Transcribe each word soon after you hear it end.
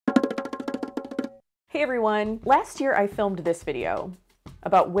Hey everyone! Last year I filmed this video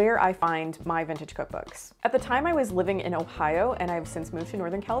about where I find my vintage cookbooks. At the time I was living in Ohio and I've since moved to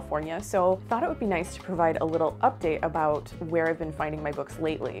Northern California, so thought it would be nice to provide a little update about where I've been finding my books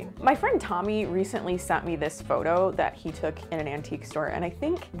lately. My friend Tommy recently sent me this photo that he took in an antique store, and I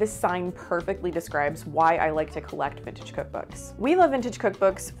think this sign perfectly describes why I like to collect vintage cookbooks. We love vintage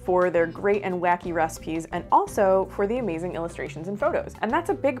cookbooks for their great and wacky recipes and also for the amazing illustrations and photos. And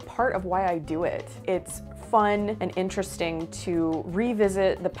that's a big part of why I do it. It's fun and interesting to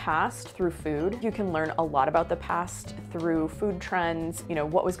revisit the past through food. You can learn a lot about the past through food trends,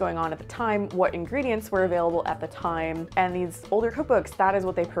 what was going on at the time, what ingredients were available at the time, and these older cookbooks, that is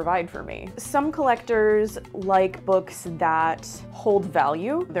what they provide for me. Some collectors like books that hold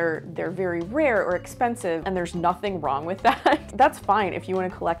value. They're very rare or expensive, and there's nothing wrong with that. That's fine if you want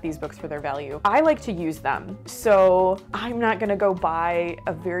to collect these books for their value. I like to use them, so I'm not gonna go buy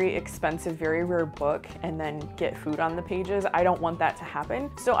a very expensive, very rare book and then get food on the pages. I don't want that to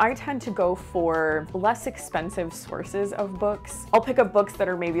happen. So I tend to go for less expensive sources of books. I'll pick up books that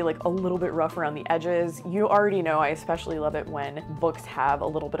are maybe like a little bit rough around the edges. You already know I especially love it when books have a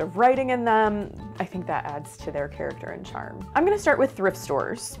little bit of writing in them. I think that adds to their character and charm. I'm gonna start with thrift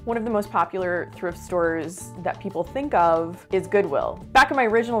stores. One of the most popular thrift stores that people think of is Goodwill. Back in my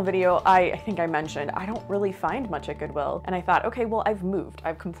original video, I think I mentioned I don't really find much at Goodwill. And I thought, okay, well, I've moved.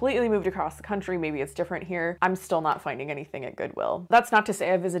 I've completely moved across the country. Maybe it's different here. I'm still not finding anything at Goodwill. That's not to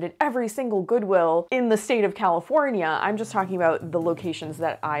say I visited every single Goodwill in the state of California. I'm just talking about the locations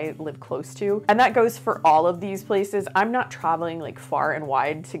that I live close to. And that goes for all of these places. I'm not traveling like far and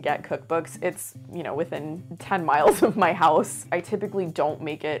wide to get cookbooks. It's, within 10 miles of my house. I typically don't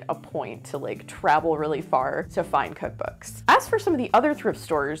make it a point to like travel really far to find cookbooks. As for some of the other thrift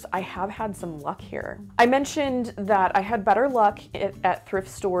stores, I have had some luck here. I mentioned that I had better luck at thrift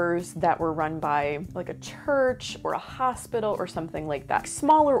stores that were run by like a church or a hospital or something like that.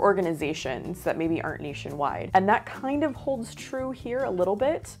 Smaller organizations that maybe aren't nationwide. And that kind of holds true here a little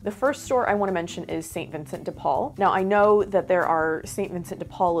bit. The first store I want to mention is St. Vincent de Paul. Now I know that there are St. Vincent de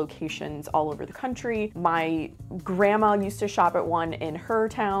Paul locations all over the country. My grandma used to shop at one in her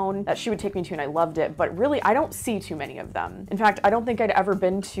town that she would take me to and I loved it, but really I don't see too many of them. In fact, I don't think I'd ever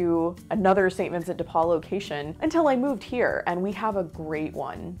been to another St. Vincent de Paul location until I moved here, and we have a great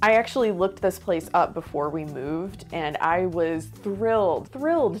one. I actually looked this place up before we moved and I was thrilled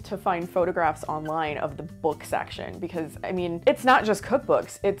to find photographs online of the book section because it's not just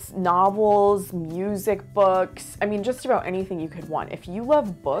cookbooks, it's novels, music books, just about anything you could want. If you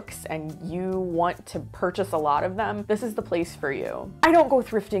love books and you want to purchase a lot of them, this is the place for you. I don't go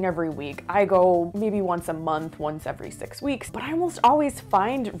thrifting every week. I go maybe once a month, once every 6 weeks, but I almost always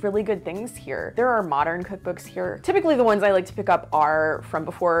find really good things here. There are modern cookbooks here. Typically the ones I like to pick up are from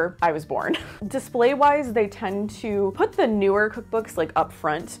before I was born. Display-wise, they tend to put the newer cookbooks like up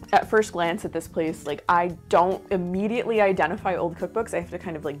front. At first glance at this place, like I don't immediately identify old cookbooks. I have to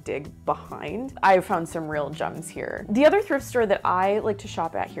kind of like dig behind. I've found some real gems here. The other thrift store that I like to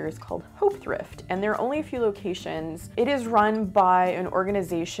shop at here is called Hope Thrift, and there are only a few locations. It is run by an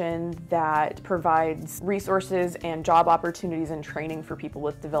organization that provides resources and job opportunities and training for people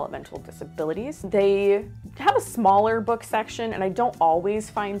with developmental disabilities. They have a smaller book section, and I don't always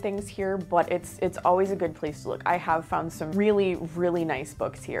find things here, but it's always a good place to look. I have found some really nice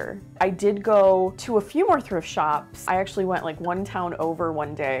books here. I did go to a few more thrift shops. I actually went like one town over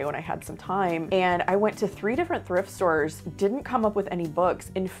one day when I had some time, and I went to 3 different thrift stores, didn't come up with any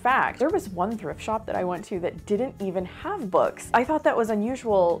books. In fact, there was one thrift shop that I went to that didn't even have books. I thought that was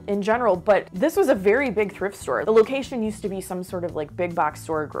unusual in general, but this was a very big thrift store. The location used to be some sort of like big box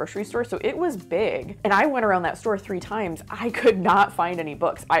store, grocery store, so it was big. And I went around that store 3 times. I could not find any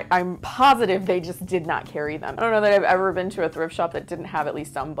books. I'm positive they just did not carry them. I don't know that I've ever been to a thrift shop that didn't have at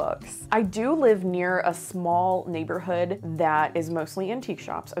least some books. I do live near a small neighborhood that is mostly antique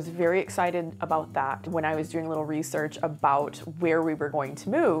shops. I was very excited about that when I was doing a little research about where we were going to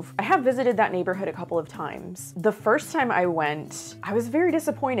move. I have visited that neighborhood a couple of times. The first time I went, I was very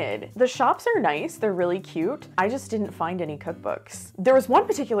disappointed. The shops are nice, they're really cute. I just didn't find any cookbooks. There was one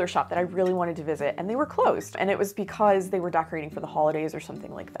particular shop that I really wanted to visit and they were closed, and it was because they were decorating for the holidays or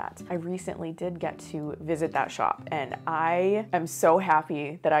something like that. I recently did get to visit that shop and I I am so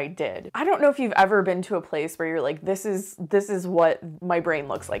happy that I did. I don't know if you've ever been to a place where you're like, this is what my brain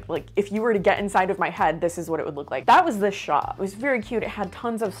looks like. Like if you were to get inside of my head, this is what it would look like. That was this shop. It was very cute. It had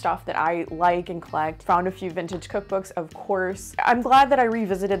tons of stuff that I like and collect. Found a few vintage cookbooks, of course. I'm glad that I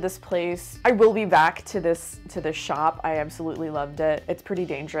revisited this place. I will be back to this shop. I absolutely loved it. It's pretty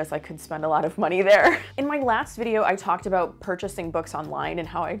dangerous. I could spend a lot of money there. In my last video, I talked about purchasing books online and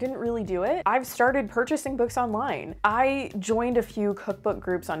how I didn't really do it. I've started purchasing books online. I joined a few cookbook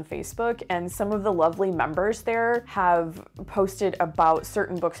groups on Facebook, and some of the lovely members there have posted about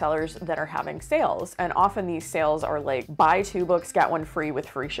certain booksellers that are having sales. And often these sales are like buy 2 books, get 1 free with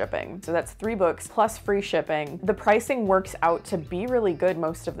free shipping. So that's 3 books plus free shipping. The pricing works out to be really good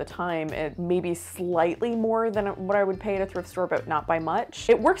most of the time. It may be slightly more than what I would pay at a thrift store, but not by much.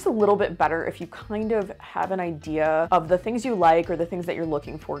 It works a little bit better if you kind of have an idea of the things you like or the things that you're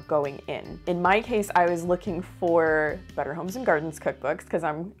looking for going in. In my case, I was looking for Better Homes and Gardens cookbooks because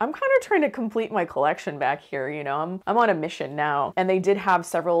I'm kind of trying to complete my collection back here, you know. I'm on a mission now. And they did have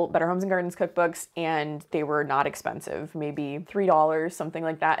several Better Homes and Gardens cookbooks, and they were not expensive, maybe $3, something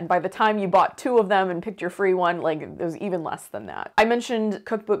like that. And by the time you bought 2 of them and picked your free one, like it was even less than that. I mentioned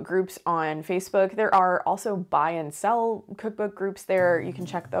cookbook groups on Facebook. There are also buy and sell cookbook groups there. You can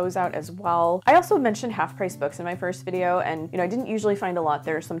check those out as well. I also mentioned half-price books in my first video, and you know, I didn't usually find a lot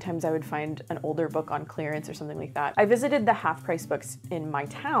there. Sometimes I would find an older book on clearance or something like that. I visited the half-price books in my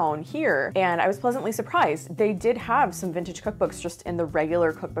town here, and I was pleasantly surprised. They did have some vintage cookbooks just in the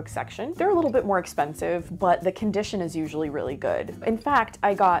regular cookbook section. They're a little bit more expensive, but the condition is usually really good. In fact,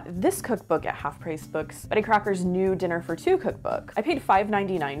 I got this cookbook at Half Price Books, Betty Crocker's new Dinner for Two cookbook. I paid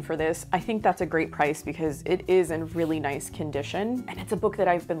 $5.99 for this. I think that's a great price because it is in really nice condition, and it's a book that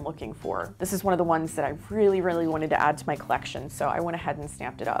I've been looking for. This is one of the ones that I really wanted to add to my collection, so I went ahead and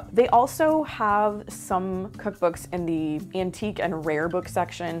snapped it up. They also have some cookbooks in the antique and rare book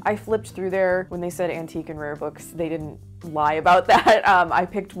section. I flipped through there. When they said antique and rare books, they didn't lie about that. I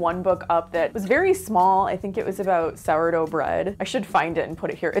picked one book up that was very small. I think it was about sourdough bread. I should find it and put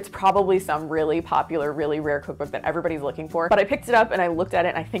it here. It's probably some really popular, really rare cookbook that everybody's looking for, but I picked it up and I looked at it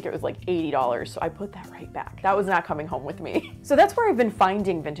and I think it was like $80, so I put that right back. That was not coming home with me. So that's where I've been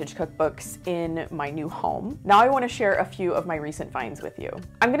finding vintage cookbooks in my new home. Now I want to share a few of my recent finds with you.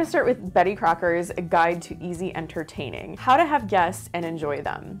 I'm going to start with Betty Crocker's Guide to Easy Entertaining: How to Have Guests and Enjoy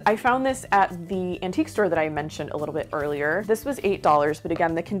Them. I found this at the antique store that I mentioned a little bit earlier. This was $8, but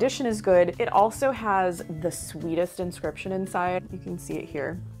again, the condition is good. It also has the sweetest inscription inside. You can see it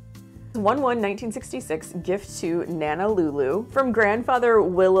here. 1/1/1966, gift to Nana Lulu from grandfather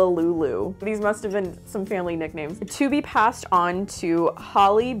Willa Lulu. These must have been some family nicknames. To be passed on to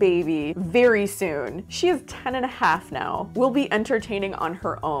Holly Baby very soon. She is 10 and a half now. Will be entertaining on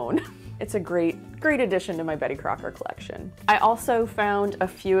her own. It's a great addition to my Betty Crocker collection. I also found a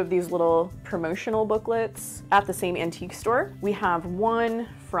few of these little promotional booklets at the same antique store. We have one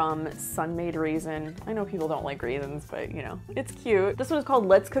from Sun-Made Raisin. I know people don't like raisins, but you know, it's cute. This one is called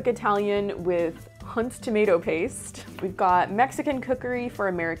Let's Cook Italian with Hunt's tomato paste. We've got Mexican Cookery for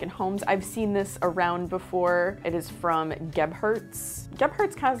American Homes. I've seen this around before. It is from Gebhardt's.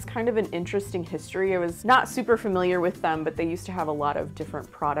 Gebhardt's has kind of an interesting history. I was not super familiar with them, but they used to have a lot of different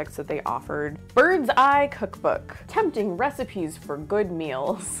products that they offered. Bird's Eye Cookbook, tempting recipes for good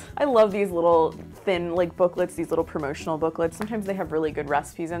meals. I love these little thin like booklets, these little promotional booklets. Sometimes they have really good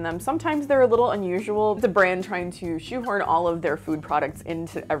recipes in them. Sometimes they're a little unusual. It's a brand trying to shoehorn all of their food products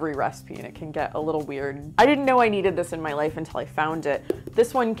into every recipe, and it can get a little weird. I didn't know I needed this in my life until I found it.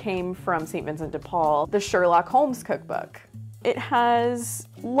 This one came from St. Vincent de Paul, the Sherlock Holmes cookbook. It has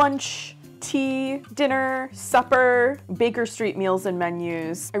lunch, tea, dinner, supper, Baker Street meals and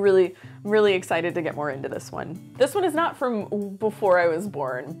menus. I'm really excited to get more into this one. This one is not from before I was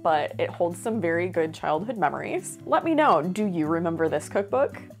born, but it holds some very good childhood memories. Let me know, do you remember this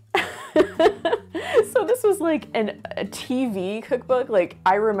cookbook? So this was like a TV cookbook. Like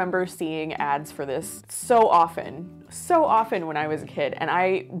I remember seeing ads for this so often when I was a kid, and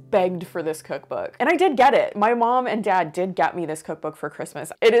I begged for this cookbook. And I did get it. My mom and dad did get me this cookbook for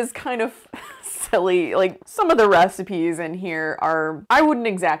Christmas. It is kind of silly. Like some of the recipes in here are, I wouldn't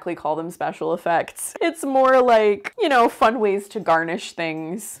exactly call them special effects. It's more like, you know, fun ways to garnish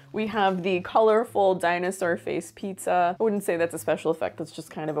things. We have the colorful dinosaur face pizza. I wouldn't say that's a special effect. That's just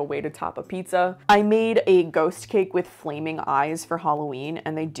kind of a way to top a pizza. I made a ghost cake with flaming eyes for Halloween,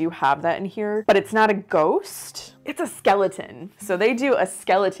 and they do have that in here, but it's not a ghost. It's a skeleton. So they do a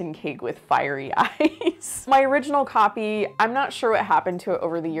skeleton cake with fiery eyes. My original copy, I'm not sure what happened to it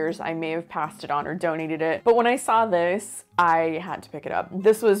over the years. I may have passed it on or donated it, but when I saw this, I had to pick it up.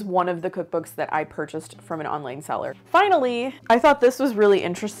 This was one of the cookbooks that I purchased from an online seller. Finally, I thought this was really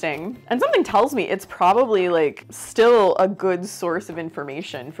interesting, and something tells me it's probably like still a good source of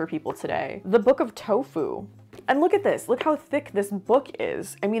information for people today. The Book of Tofu. And look at this, look how thick this book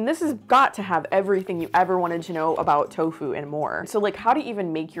is. I mean, this has got to have everything you ever wanted to know about tofu and more. So like how to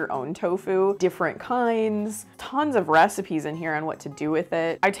even make your own tofu, different kinds, tons of recipes in here on what to do with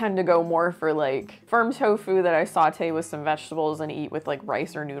it. I tend to go more for like firm tofu that I saute with some vegetables and eat with like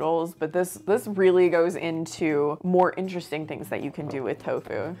rice or noodles, but this really goes into more interesting things that you can do with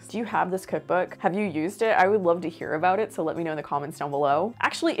tofu. Do you have this cookbook? Have you used it? I would love to hear about it, so let me know in the comments down below.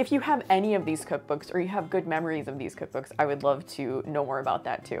 Actually, if you have any of these cookbooks or you have good memories of these cookbooks, I would love to know more about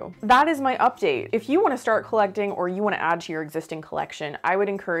that too. That is my update. If you want to start collecting or you want to add to your existing collection, I would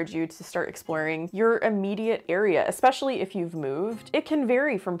encourage you to start exploring your immediate area, especially if you've moved. It can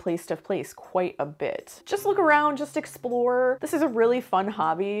vary from place to place quite a bit. Just look around, just explore. This is a really fun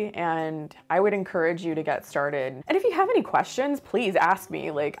hobby and I would encourage you to get started. And if you have any questions, please ask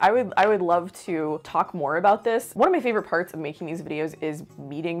me. Like I would love to talk more about this. One of my favorite parts of making these videos is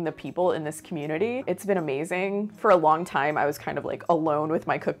meeting the people in this community. It's been amazing. For a long time, I was kind of like alone with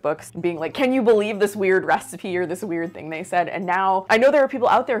my cookbooks being like, can you believe this weird recipe or this weird thing they said? And now I know there are people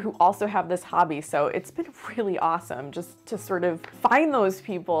out there who also have this hobby. So it's been really awesome just to sort of find those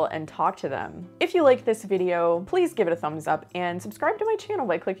people and talk to them. If you like this video, please give it a thumbs up and subscribe to my channel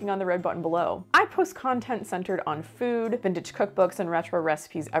by clicking on the red button below. I post content centered on food, vintage cookbooks, and retro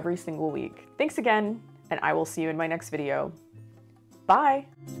recipes every single week. Thanks again, and I will see you in my next video. Bye.